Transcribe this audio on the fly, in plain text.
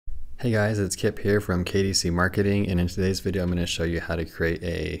Hey guys, it's Kip here from KDC Marketing, and in today's video I'm going to show you how to create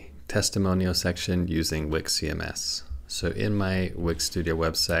a testimonial section using Wix CMS. So in my Wix Studio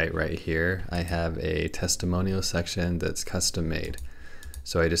website right here, I have a testimonial section that's custom made.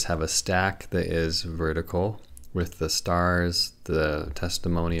 So I just have a stack that is vertical with the stars, the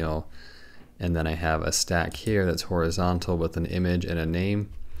testimonial, and then I have a stack here that's horizontal with an image and a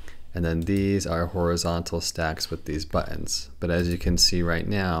name. And then these are horizontal stacks with these buttons. But as you can see right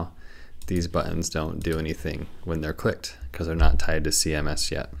now, these buttons don't do anything when they're clicked because they're not tied to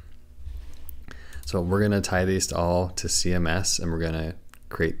CMS yet. So we're going to tie these all to CMS, and we're going to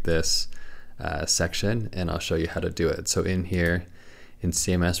create this section, and I'll show you how to do it. So in here, in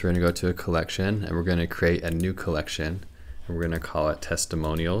CMS, we're going to go to a collection, and we're going to create a new collection, and we're going to call it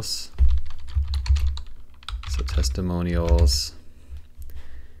Testimonials. So Testimonials.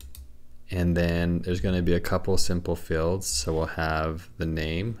 And then there's going to be a couple simple fields. So we'll have the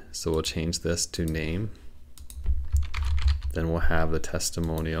name. So we'll change this to name. Then we'll have the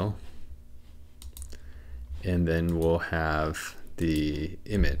testimonial. And then we'll have the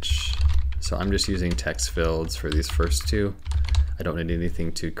image. So I'm just using text fields for these first two. I don't need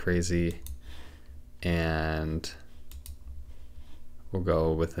anything too crazy. And we'll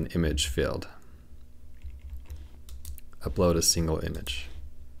go with an image field. Upload a single image.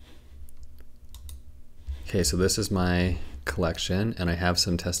 Okay, so this is my collection, and I have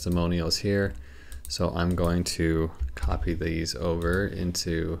some testimonials here. So I'm going to copy these over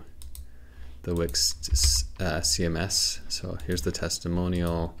into the Wix CMS. So here's the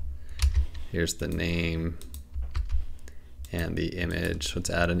testimonial, here's the name, and the image. Let's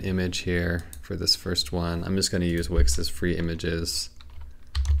add an image here for this first one. I'm just going to use Wix's free images.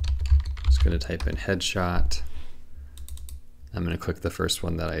 Just going to type in headshot. I'm going to click the first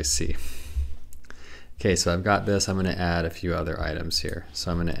one that I see. Okay, so I've got this. I'm going to add a few other items here. So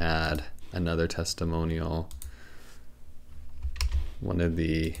I'm going to add another testimonial, one of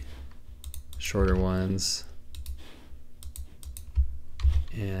the shorter ones,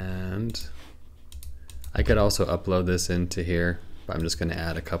 and I could also upload this into here, but I'm just going to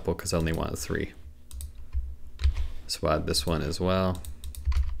add a couple because I only want 3. So we'll add this one as well.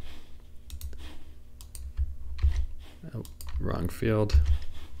 Oh, wrong field.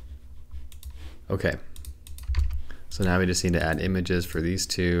 Okay. So now we just need to add images for these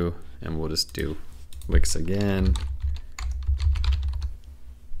two, and we'll just do Wix again.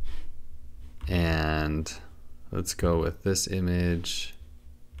 And let's go with this image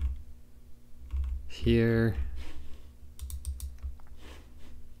here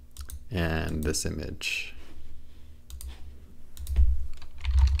and this image.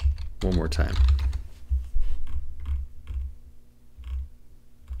 One more time.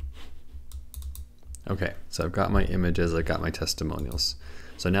 Okay, so I've got my images, I've got my testimonials.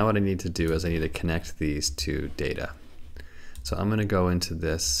 So now what I need to do is I need to connect these to data. So I'm going to go into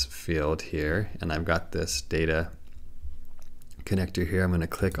this field here, and I've got this data connector here. I'm going to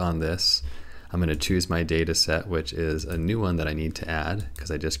click on this. I'm going to choose my data set, which is a new one that I need to add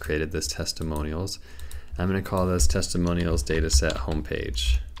because I just created this testimonials. I'm going to call this testimonials dataset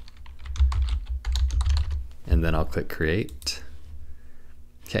homepage. And then I'll click create.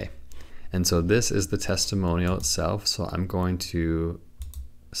 Okay. And so this is the testimonial itself. So I'm going to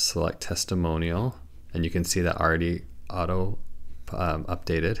select testimonial, and you can see that already auto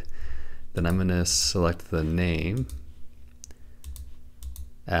updated. Then I'm going to select the name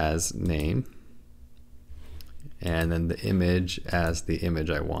as name, and then the image as the image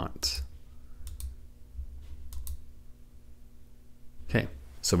I want. Okay,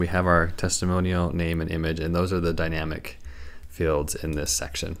 so we have our testimonial, name, and image, and those are the dynamic fields in this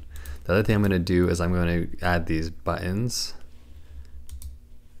section. The other thing I'm going to do is I'm going to add these buttons.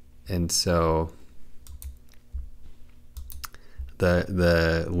 And so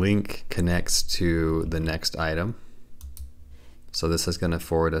the link connects to the next item. So this is going to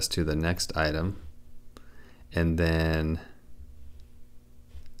forward us to the next item. And then,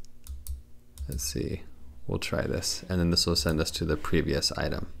 let's see, we'll try this. And then this will send us to the previous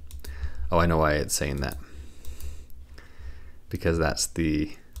item. Oh, I know why it's saying that. Because that's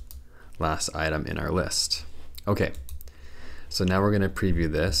the last item in our list. Okay, so now we're going to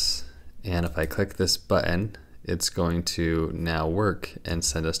preview this, and if I click this button, it's going to now work and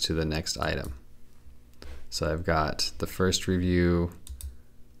send us to the next item. So I've got the first review,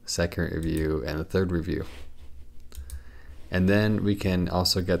 second review, and the third review. And then we can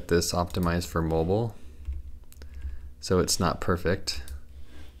also get this optimized for mobile. So it's not perfect,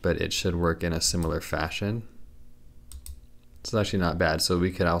 but it should work in a similar fashion. It's actually not bad. So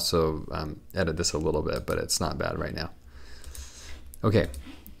we could also edit this a little bit, but it's not bad right now. Okay,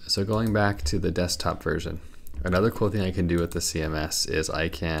 So going back to the desktop version, another cool thing I can do with the CMS is I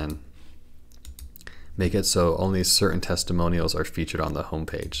can make it so only certain testimonials are featured on the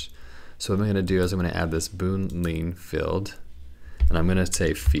homepage. So what I'm going to do is I'm going to add this boonlean field, and I'm going to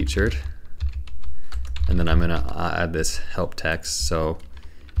say featured, and then I'm going to add this help text. So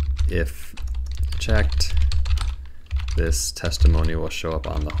if checked, this testimonial will show up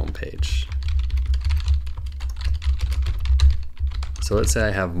on the homepage. So let's say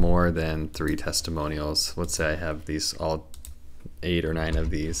I have more than 3 testimonials. Let's say I have these all 8 or 9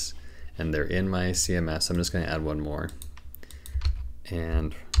 of these, and they're in my CMS. I'm just going to add one more.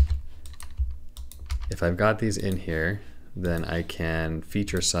 And if I've got these in here, then I can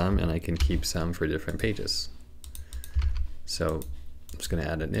feature some and I can keep some for different pages. So I'm just going to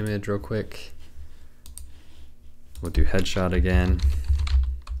add an image real quick. We'll do headshot again.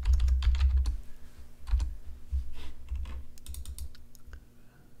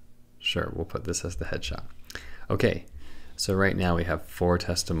 Sure, we'll put this as the headshot. Okay, so right now we have 4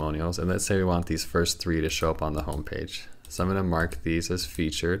 testimonials, and let's say we want these first 3 to show up on the home page. So I'm going to mark these as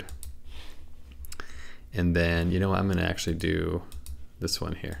featured. And then, you know what, I'm going to actually do this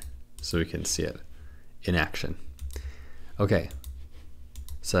one here so we can see it in action. Okay,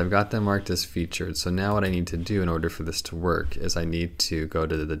 so I've got them marked as featured. So now what I need to do in order for this to work is I need to go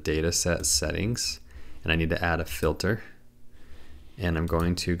to the dataset settings, and I need to add a filter. And I'm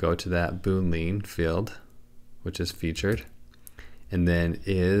going to go to that boonlean field, which is featured, and then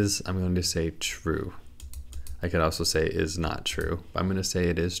I'm going to say true. I could also say is not true, but I'm going to say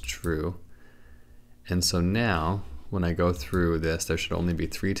it is true. And so now when I go through this, there should only be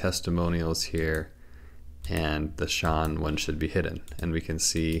 3 testimonials here, and the Sean one should be hidden, and we can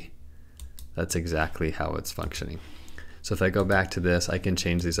see that's exactly how it's functioning. So if I go back to this, I can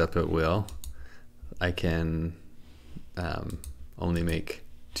change these up at will. I can only make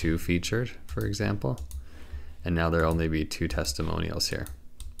 2 featured, for example, and now there'll only be 2 testimonials here.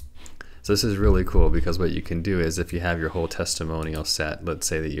 So this is really cool, because what you can do is if you have your whole testimonial set, let's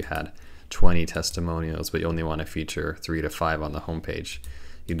say that you had 20 testimonials, but you only want to feature 3 to 5 on the homepage,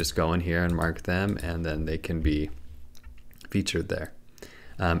 you just go in here and mark them, and then they can be featured there.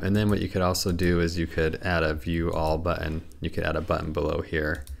 And then what you could also do is you could add a view all button. You could add a button below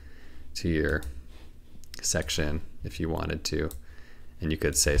here to your section if you wanted to, and you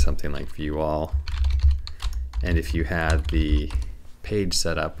could say something like view all. And if you had the page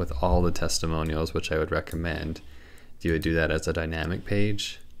set up with all the testimonials, which I would recommend, you would do that as a dynamic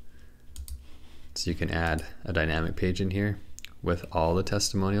page. So you can add a dynamic page in here with all the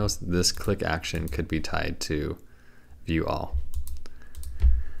testimonials. This click action could be tied to view all.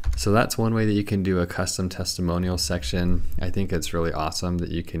 So that's one way that you can do a custom testimonial section. I think it's really awesome that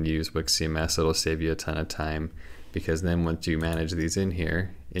you can use Wix CMS. It'll save you a ton of time, because then once you manage these in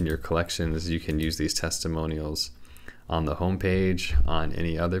here in your collections, you can use these testimonials on the home page, on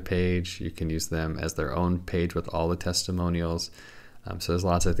any other page. You can use them as their own page with all the testimonials. So there's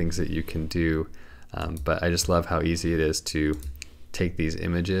lots of things that you can do, but I just love how easy it is to take these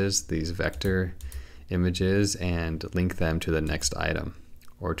images, these vector images, and link them to the next item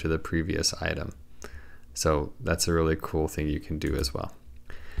or to the previous item. So that's a really cool thing you can do as well.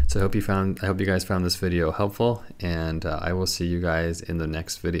 So I hope you guys found this video helpful, and I will see you guys in the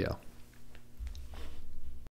next video.